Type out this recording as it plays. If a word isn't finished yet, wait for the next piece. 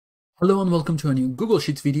Hello and welcome to a new Google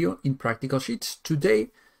Sheets video in Practical Sheets. Today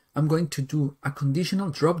I'm going to do a conditional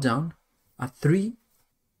dropdown, a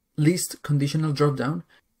 3-list conditional dropdown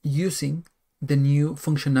using the new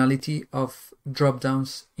functionality of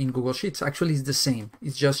dropdowns in Google Sheets. Actually, it's the same.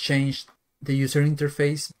 It's just changed the user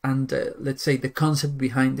interface and let's say the concept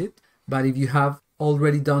behind it. But if you have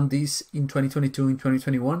already done this in 2022, in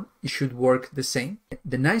 2021, it should work the same.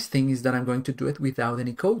 The nice thing is that I'm going to do it without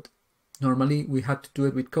any code. Normally we had to do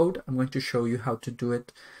it with code. I'm going to show you how to do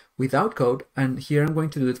it without code. And here I'm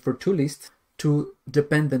going to do it for 2 lists, 2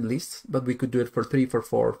 dependent lists, but we could do it for 3, for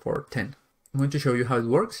 4, for 10. I'm going to show you how it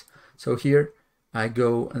works. So here I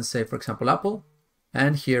go and say, for example, Apple,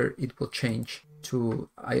 and here it will change to,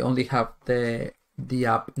 I only have the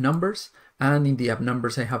app numbers, and in the app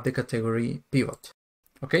numbers I have the category pivot.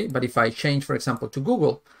 Okay, but if I change, for example, to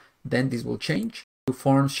Google, then this will change to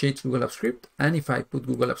Forms, Sheets, Google Apps Script. And if I put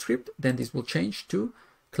Google Apps Script, then this will change to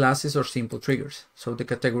classes or simple triggers. So the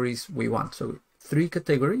categories we want. So 3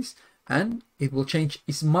 categories, and it will change.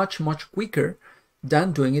 It's much quicker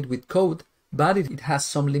than doing it with code, but it has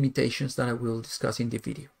some limitations that I will discuss in the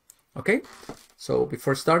video. Okay, so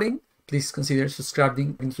before starting, please consider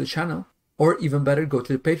subscribing to the channel, or even better, go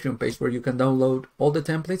to the Patreon page where you can download all the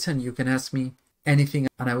templates and you can ask me anything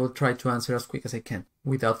and I will try to answer as quick as I can.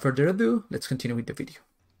 Without further ado, let's continue with the video.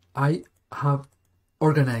 I have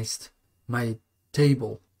organized my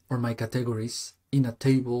table or my categories in a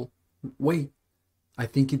table way. I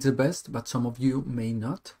think it's the best, but some of you may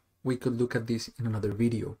not. We could look at this in another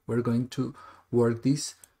video. We're going to work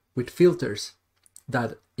this with filters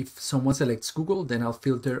that if someone selects Google, then I'll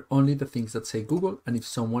filter only the things that say Google. And if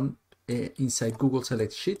someone inside Google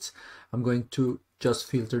selects Sheets, I'm going to just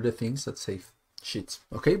filter the things that say Sheets.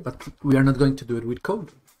 Okay, but we are not going to do it with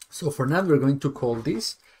code. So for now, we're going to call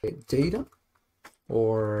this data,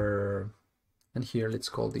 and here let's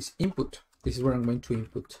call this input. This is where I'm going to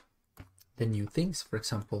input the new things. For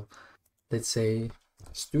example, let's say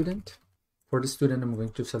student. For the student, I'm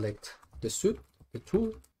going to select the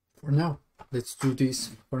tool. For now, let's do this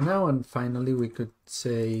for now. And finally, we could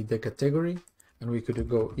say the category, and we could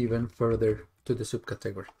go even further to the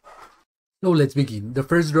subcategory. So let's begin. The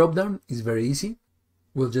first dropdown is very easy.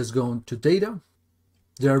 We'll just go on to data.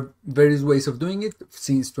 There are various ways of doing it.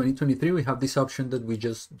 Since 2023, we have this option that we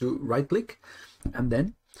just do right click and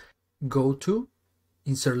then go to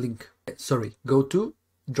insert link. Go to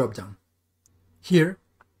dropdown. Here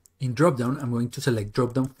in dropdown, I'm going to select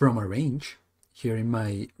dropdown from a range. Here in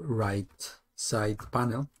my right side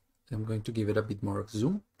panel, I'm going to give it a bit more of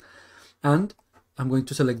zoom. And I'm going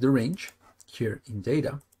to select the range here in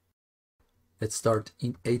data. Let's start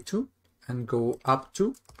in A2 and go up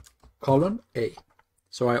to colon A.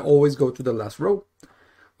 So I always go to the last row,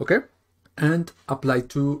 okay? And apply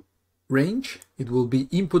to range. It will be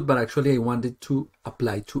input, but actually I wanted to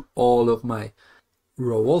apply to all of my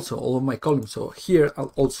row also, all of my columns. So here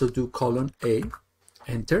I'll also do colon A,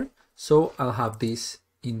 enter. So I'll have this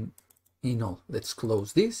in all. Let's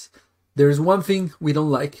close this. There's one thing we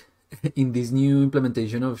don't like in this new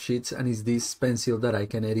implementation of Sheets, and it's this pencil that I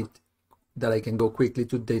can edit, that I can go quickly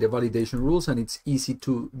to data validation rules, and it's easy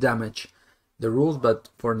to damage the rules, but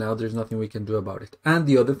for now there's nothing we can do about it. And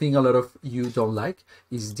the other thing a lot of you don't like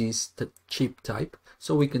is this cheap type,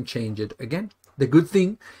 so we can change it again. The good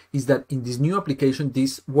thing is that in this new application,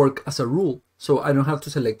 this works as a rule, so I don't have to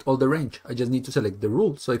select all the range. I just need to select the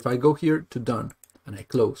rule. So if I go here to done and I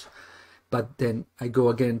close, but then I go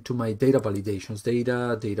again to my data validations,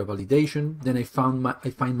 data validation, then I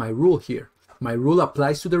find my rule here. My rule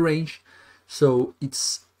applies to the range. So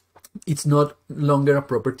it's not longer a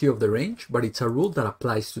property of the range, but it's a rule that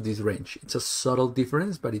applies to this range. It's a subtle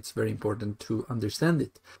difference, but it's very important to understand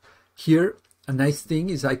it. Here, a nice thing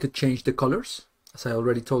is I could change the colors. As I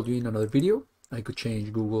already told you in another video, I could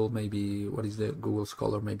change Google, maybe, what is the Google's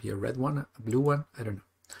color? Maybe a red one, a blue one, I don't know.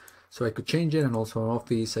 So I could change it, and also on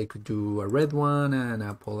Office, I could do a red one, and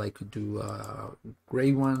Apple, I could do a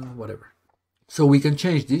gray one, whatever. So we can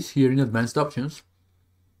change this here in advanced options,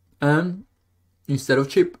 and instead of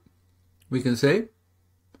chip, we can say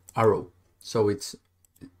arrow. So it's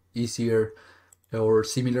easier or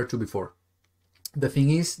similar to before. The thing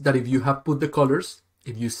is that if you have put the colors,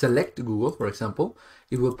 if you select Google, for example,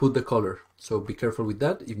 it will put the color. So be careful with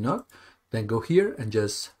that. If not, then go here and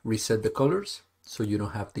just reset the colors so you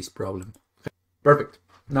don't have this problem. Okay. Perfect.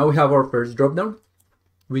 Now we have our first dropdown.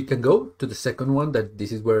 We can go to the second one, that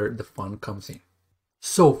this is where the fun comes in.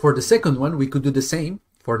 So for the second one, we could do the same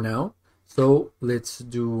for now. So let's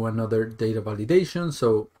do another data validation.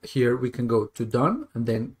 So here we can go to done and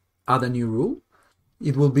then add a new rule.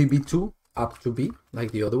 It will be B2 up to B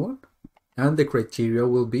like the other one. and the criteria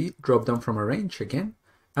will be drop down from a range again.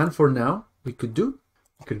 And for now, we could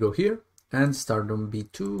go here and start on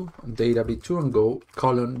B2, on data B2, and go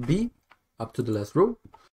column B up to the last row.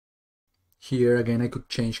 Here again, I could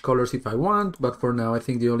change colors if I want, but for now, I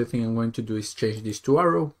think the only thing I'm going to do is change this to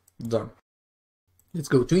arrow. Done. Let's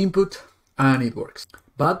go to input, and it works.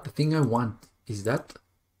 But the thing I want is that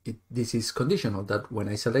this is conditional, that when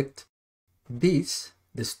I select this,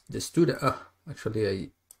 the student, actually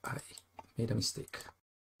I made a mistake.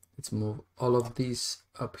 Let's move all of these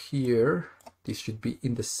up here. This should be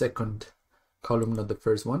in the second column, not the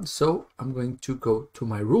first one. So I'm going to go to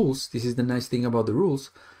my rules. This is the nice thing about the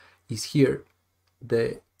rules, is here,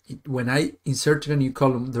 when I inserted a new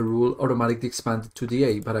column, the rule automatically expanded to the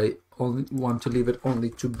A, but I only want to leave it only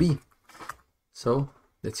to B. So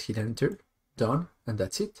let's hit enter, done, and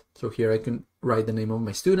that's it. So here I can write the name of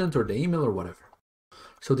my student or the email or whatever.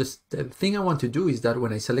 So the thing I want to do is that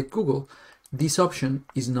when I select Google, this option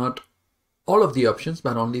is not all of the options,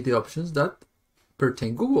 but only the options that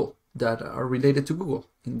pertain Google, that are related to Google.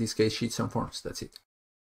 In this case, sheets and forms, that's it.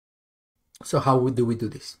 So how do we do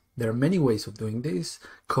this? There are many ways of doing this.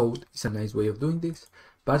 Code is a nice way of doing this,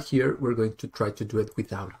 but here we're going to try to do it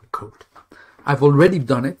without code. I've already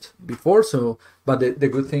done it before, but the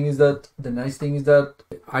good thing is that, the nice thing is that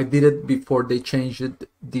I did it before they changed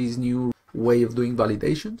this new way of doing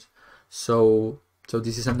validations. So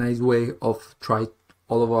this is a nice way of try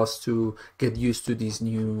all of us to get used to this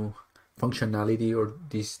new functionality or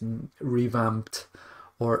this revamped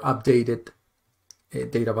or updated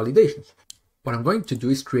data validations. What I'm going to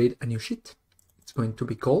do is create a new sheet. It's going to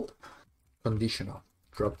be called conditional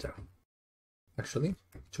dropdown. Actually,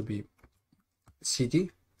 to be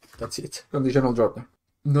city, that's it, conditional dropdown.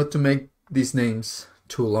 Not to make these names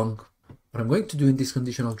too long. What I'm going to do in this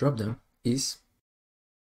conditional dropdown is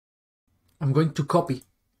I'm going to copy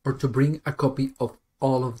or to bring a copy of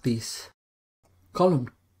all of these columns.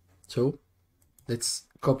 So let's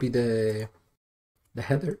copy the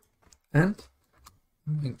header, and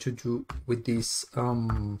I'm going to do with this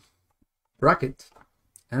bracket,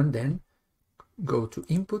 and then go to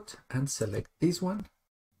input and select this one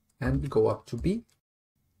and go up to B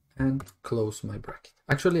and close my bracket.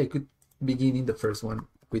 Actually, I could begin in the first one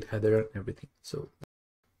with header and everything. So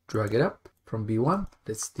drag it up from B1.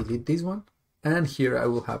 Let's delete this one. And here I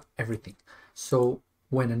will have everything. So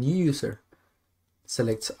when a new user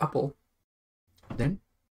selects Apple, then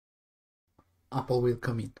Apple will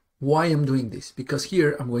come in. Why I'm doing this? Because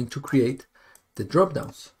here I'm going to create the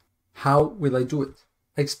dropdowns. How will I do it?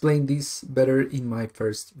 I explained this better in my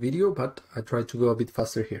first video, but I try to go a bit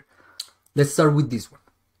faster here. Let's start with this one,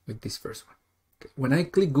 with this first one. Okay. When I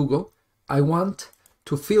click Google, I want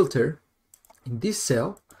to filter in this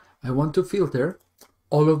cell. I want to filter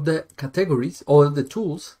all of the categories, all of the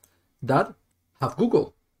tools that have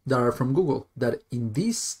Google, that are from Google, that in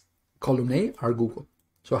this column A are Google.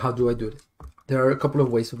 So how do I do it? There are a couple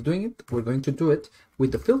of ways of doing it. We're going to do it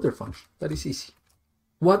with the filter function. That is easy.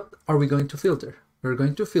 What are we going to filter? We're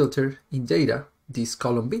going to filter in data this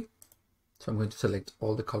column B. So I'm going to select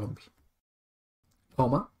all the column B.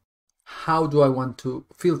 Comma. How do I want to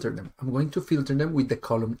filter them? I'm going to filter them with the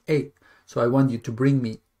column A. So I want you to bring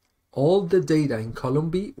me all the data in column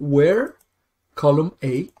B where column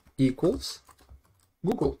A equals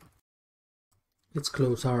Google. Let's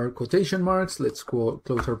close our quotation marks. Let's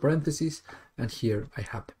close our parentheses. And here I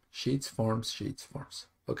have them. Sheets, forms,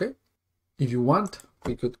 okay? If you want,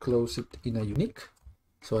 we could close it in a unique.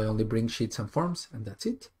 So I only bring sheets and forms, and that's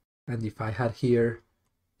it. And if I had here,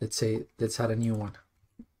 let's say, let's add a new one.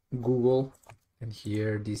 Google, and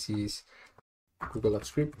here this is Google Apps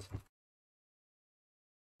Script.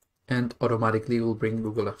 And automatically it will bring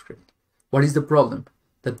Google Apps Script. What is the problem?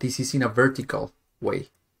 That this is in a vertical way.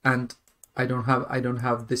 And I don't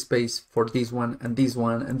have the space for this one and this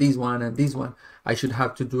one and this one and this one. I should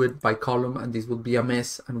have to do it by column, and this would be a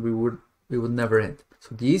mess, and we would never end.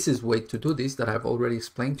 So the easiest way to do this, that I've already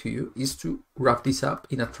explained to you, is to wrap this up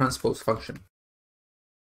in a transpose function.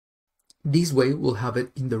 This way we'll have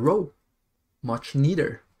it in the row, much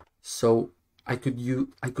neater. So I could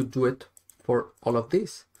do it for all of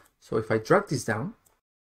this. So if I drag this down,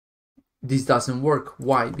 this doesn't work.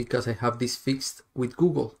 Why? Because I have this fixed with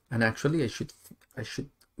Google, and actually I should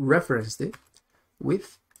reference it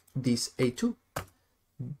with this A2.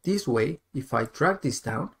 This way, if I drag this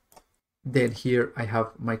down, then here I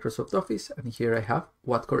have Microsoft Office, and here I have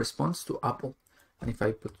what corresponds to Apple. And if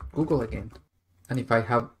I put Google again, and if I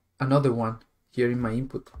have another one here in my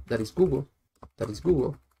input that is Google,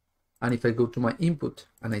 and if I go to my input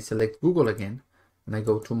and I select Google again, and I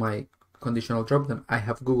go to my conditional dropdown, I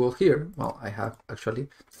have Google here. Well, I have actually,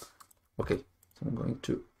 Okay, so I'm going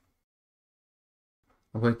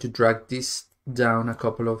to drag this down a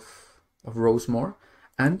couple of rows more.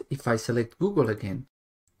 And if I select Google again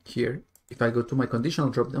here, if I go to my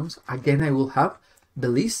conditional dropdowns, again, I will have the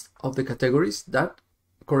list of the categories that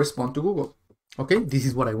correspond to Google. Okay, this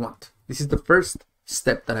is what I want. This is the first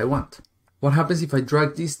step that I want. What happens if I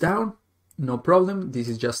drag this down? No problem. This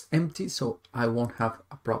is just empty, so I won't have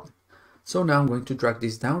a problem. So now I'm going to drag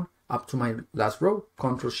this down up to my last row,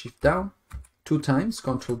 Control Shift down 2 times,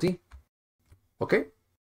 Control D. Okay.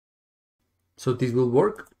 So this will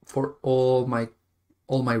work for all my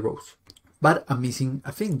rows. But I'm missing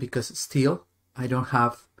a thing because still I don't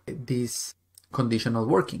have this conditional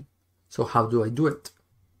working. So how do I do it?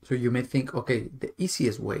 So you may think, okay, the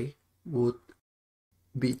easiest way would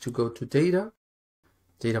be to go to data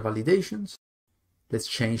validations. Let's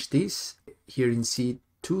change this here in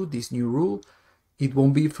C2, this new rule. It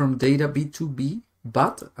won't be from data B2B,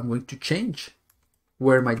 but I'm going to change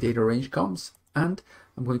where my data range comes. And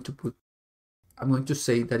I'm going to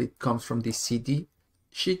say that it comes from this CD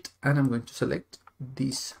sheet, and I'm going to select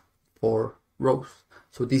these 4 rows.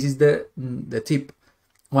 So this is the tip,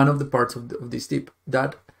 one of the parts of this tip,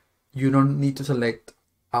 that you don't need to select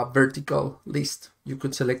a vertical list. You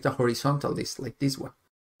could select a horizontal list like this one.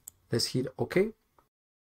 Let's hit OK.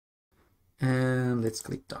 And let's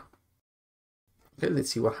click done. Okay,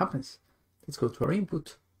 let's see what happens. Let's go to our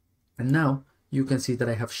input. And now you can see that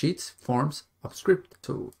I have sheets, forms, script.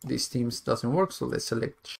 So this themes doesn't work. So let's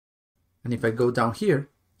select. And if I go down here,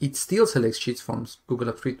 it still selects sheets, forms,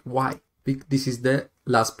 Google Apps Script. Why? This is the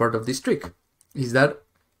last part of this trick, is that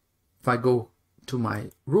if I go to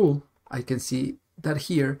my rule, I can see that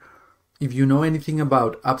here, if you know anything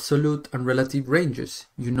about absolute and relative ranges,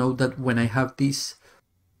 you know that when I have this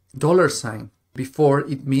 $sign before,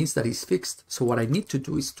 it means that it's fixed. So what I need to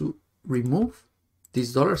do is to remove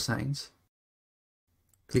these $signs,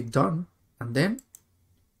 click done, and then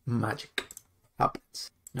magic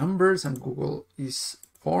happens. Numbers and Google is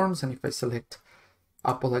forms, and if I select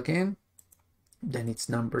Apple again, then it's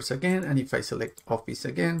numbers again, and if I select Office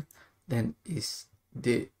again, then it's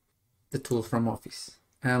the tool from Office.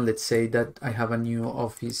 And let's say that I have a new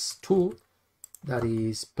Office tool that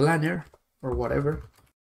is Planner or whatever,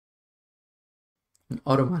 and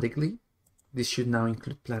automatically this should now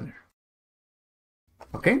include Planner.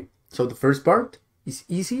 Okay, so the first part is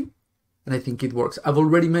easy, and I think it works. I've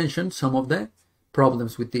already mentioned some of the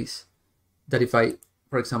problems with this, that if I,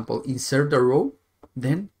 for example, insert a row,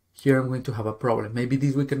 then here I'm going to have a problem. Maybe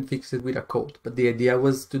this we can fix it with a code, but the idea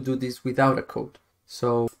was to do this without a code.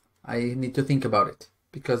 So I need to think about it,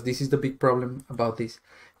 because this is the big problem about this.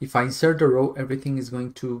 If I insert a row, everything is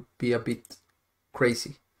going to be a bit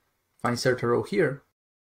crazy. If I insert a row here,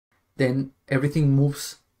 then everything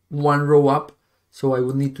moves 1 row up, so I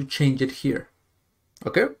will need to change it here.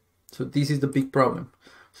 Okay, so this is the big problem.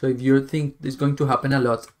 So if you think this is going to happen a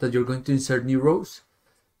lot, that you're going to insert new rows,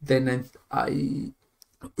 then I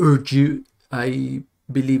urge you, I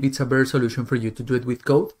believe it's a better solution for you to do it with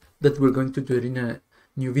code, that we're going to do it in a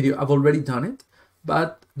new video. I've already done it,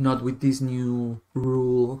 but not with this new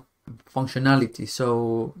rule functionality.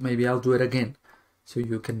 So maybe I'll do it again so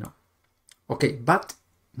you can know. Okay, but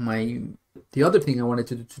the other thing I wanted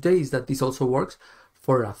to do today is that this also works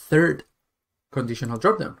for a third conditional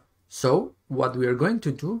dropdown. So what we are going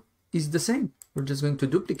to do is the same. We're just going to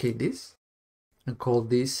duplicate this and call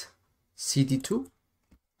this CD2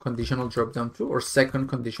 conditional dropdown 2, or second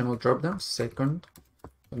conditional dropdown, second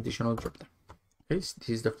conditional dropdown. Okay, so this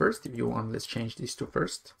is the first. If you want, let's change this to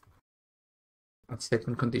first and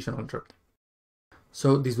second conditional dropdown.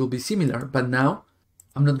 So this will be similar, but now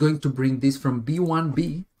I'm not going to bring this from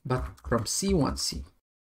B1B, but from C1C.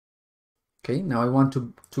 Okay, now I want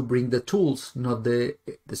to bring the tools, not the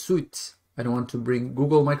suites. I don't want to bring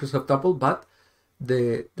Google, Microsoft, Apple, but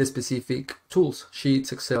the specific tools,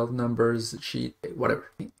 Sheets, Excel, Numbers, Sheet,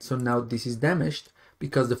 whatever. So now this is damaged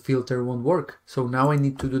because the filter won't work. So now I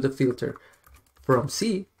need to do the filter from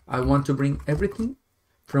C. I want to bring everything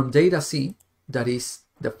from data C, that is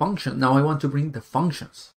the function. Now I want to bring the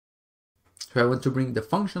functions. So I want to bring the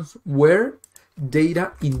functions where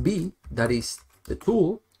data in B, that is the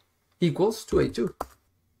tool, equals to A2.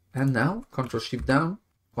 And now Control Shift down,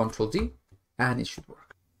 Control D, and it should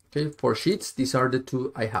work. Okay, for Sheets, these are the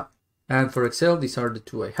 2 I have. And for Excel, these are the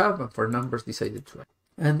 2 I have. And for Numbers, these are the 2 I have.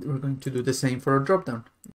 And we're going to do the same for our dropdown.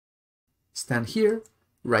 Stand here,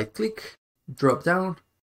 right click, drop down.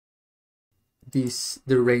 The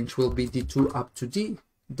range will be D2 up to D.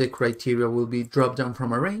 The criteria will be drop down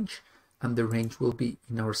from a range, and the range will be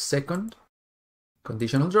in our second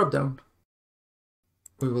conditional dropdown.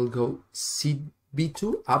 We will go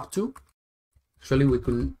CB2 up to Actually, we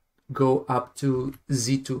could go up to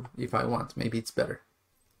Z2 if I want. Maybe it's better.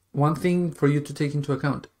 One thing for you to take into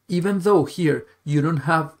account, even though here you don't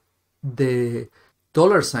have the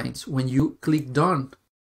dollar signs, when you click done,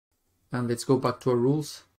 and let's go back to our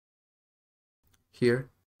rules here,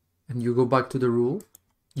 and you go back to the rule,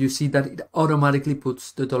 you see that it automatically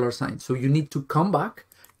puts the dollar sign. So you need to come back,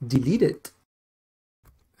 delete it,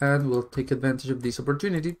 and we'll take advantage of this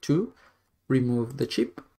opportunity to remove the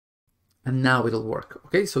chip, and now it'll work.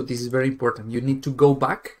 Okay, so this is very important. You need to go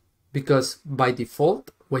back, because by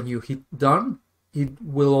default, when you hit done, it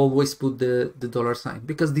will always put the dollar sign,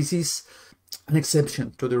 because this is an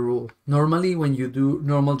exception to the rule. Normally, when you do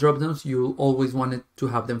normal dropdowns, you always want it to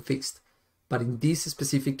have them fixed. But in this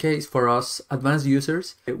specific case, for us advanced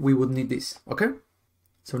users, we would need this, okay?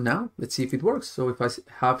 So now let's see if it works. So if I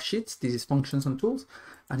have sheets, this is functions and tools.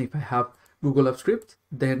 And if I have Google Apps Script,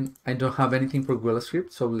 then I don't have anything for Google Apps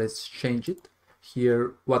Script. So let's change it.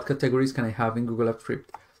 Here, what categories can I have in Google Apps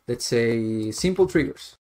Script? Let's say simple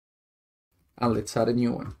triggers. And let's add a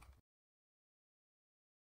new one.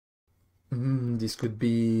 This could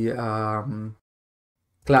be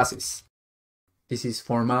classes. This is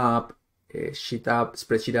form app, sheet app,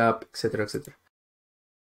 spreadsheet app, etc., etc.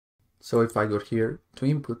 So if I go here to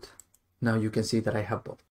input, now you can see that I have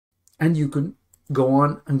both. And you can go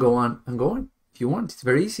on and go on and go on if you want. It's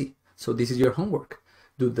very easy. So this is your homework.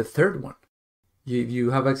 Do the third one. If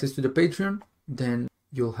you have access to the Patreon, then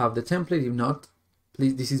you'll have the template. If not,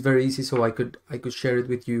 please, this is very easy. So I could share it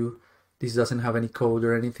with you. This doesn't have any code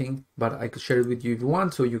or anything, but I could share it with you if you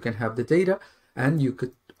want, so you can have the data, and you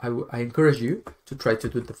could, I encourage you to try to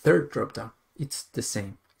do the third dropdown. It's the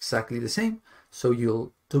same, exactly the same. So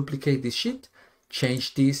you'll duplicate this sheet,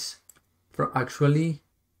 change this from, actually,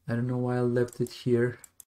 I don't know why I left it here.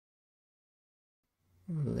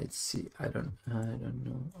 Let's see, I don't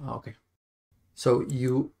know. Oh, okay. So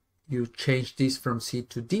you change this from C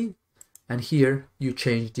to D, and here you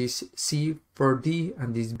change this C for D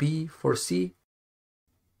and this B for C.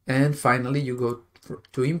 And finally you go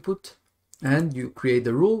to input and you create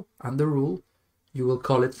the rule, and the rule, you will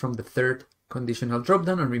call it from the third conditional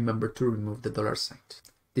dropdown, and remember to remove the dollar sign.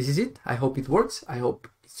 This is it. I hope it works. I hope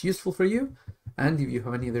it's useful for you. And if you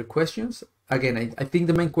have any other questions, again, I think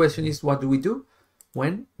the main question is, what do we do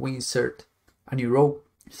when we insert a new row?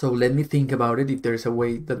 So let me think about it, if there's a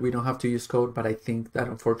way that we don't have to use code, but I think that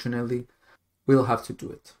unfortunately we'll have to do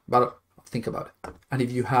it. But I'll think about it. And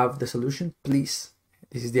if you have the solution, please,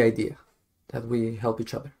 this is the idea, that we help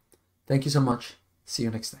each other. Thank you so much. See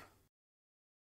you next time.